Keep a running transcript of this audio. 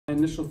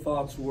Initial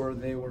thoughts were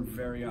they were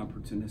very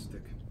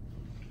opportunistic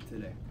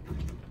today,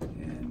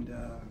 and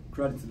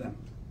credit to them.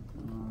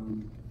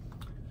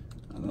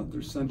 I thought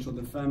their central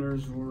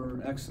defenders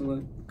were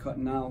excellent,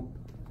 cutting out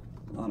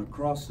a lot of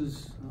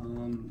crosses.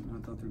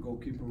 I thought their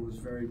goalkeeper was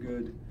very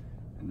good,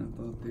 and I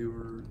thought they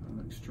were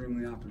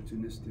extremely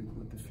opportunistic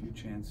with the few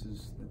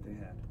chances that they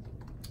had.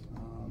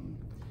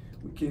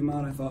 We came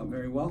out, I thought,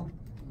 very well.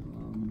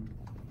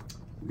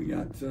 We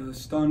got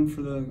stunned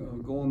for the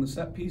goal in the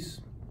set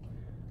piece.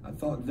 I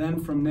thought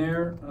then from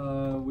there,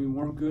 we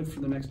weren't good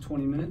for the next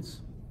 20 minutes.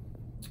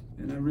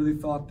 And I really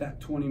thought that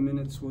 20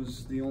 minutes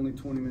was the only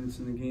 20 minutes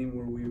in the game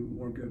where we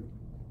weren't good.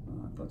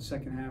 I thought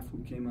second half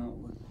we came out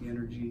with the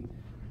energy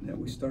that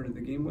we started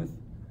the game with.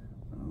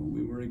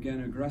 We were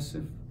again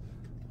aggressive.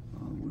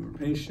 We were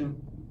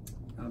patient.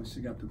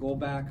 Obviously got the goal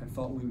back. I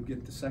thought we would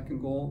get the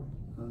second goal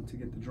to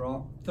get the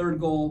draw. Third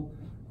goal,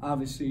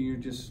 obviously you're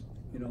just,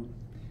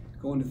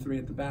 going to 3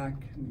 at the back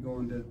and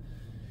going to,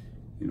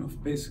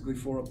 basically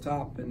 4 up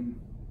top, and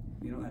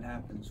that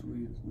happens.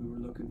 We were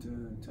looking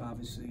to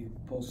obviously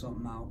pull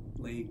something out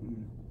late,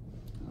 and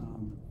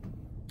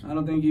I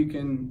don't think you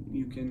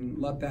can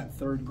let that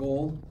third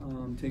goal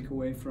take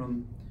away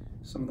from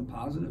some of the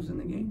positives in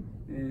the game.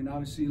 And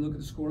obviously you look at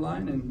the score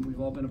line, and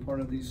we've all been a part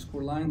of these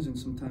score lines, and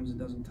sometimes it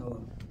doesn't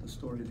tell the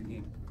story of the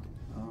game.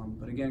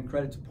 But again,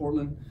 credit to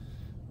Portland.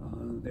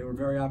 They were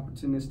very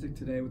opportunistic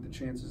today with the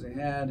chances they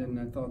had, and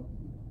I thought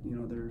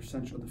their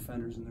central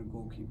defenders and their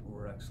goalkeeper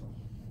were excellent.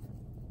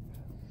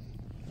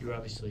 You were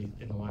obviously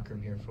in the locker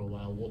room here for a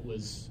while. What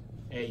was,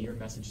 your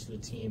message to the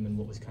team, and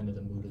what was kind of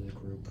the mood of the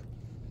group?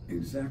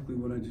 Exactly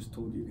what I just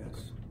told you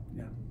guys.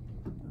 Yeah.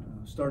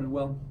 Started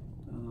well.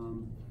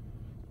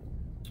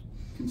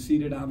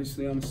 Conceded,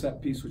 obviously, on the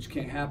set piece, which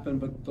can't happen,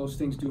 but those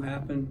things do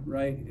happen,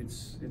 right?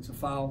 It's a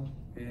foul,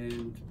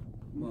 and,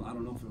 well, I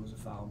don't know if it was a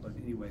foul, but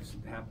anyways,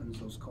 it happens.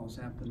 Those calls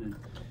happen. And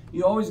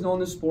you always know in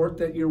this sport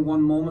that you're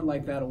one moment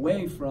like that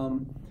away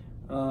from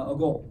a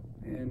goal.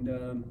 And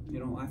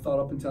I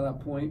thought up until that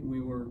point we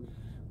were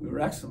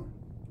excellent,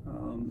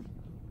 and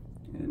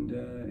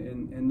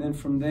then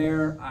from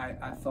there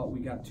I thought we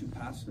got too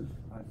passive.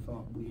 I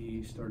thought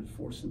we started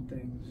forcing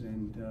things,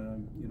 and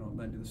it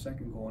led to the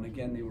second goal. And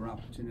again, they were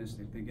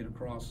opportunistic. They get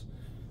across,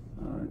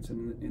 it's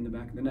in the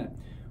back of the net.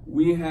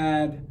 We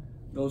had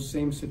those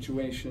same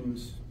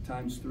situations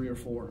times 3 or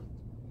 4.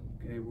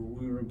 Okay, where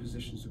we were in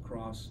positions to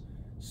cross.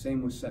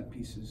 Same with set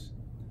pieces.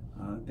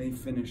 They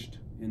finished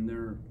in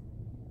their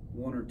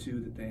 1 or 2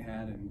 that they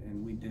had,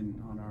 and we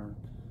didn't on our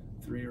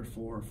 3 or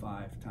 4 or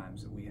 5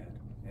 times that we had.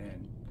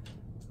 And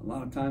a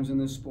lot of times in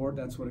this sport,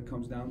 that's what it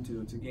comes down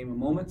to. It's a game of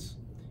moments,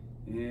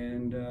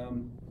 and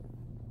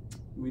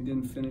we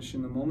didn't finish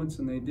in the moments,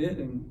 and they did.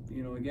 And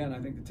again, I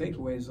think the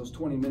takeaway is those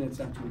 20 minutes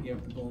after we gave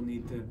up the goal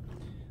need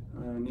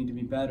to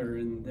be better,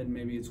 and then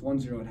maybe it's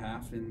 1-0 at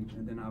half,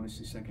 and then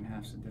obviously second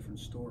half's a different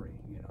story.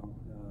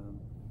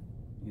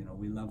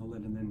 We level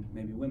it and then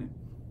maybe win it.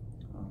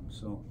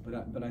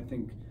 But I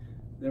think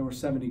there were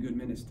 70 good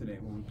minutes today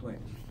when we played,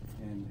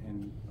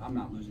 and I'm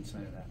not losing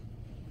sight of that.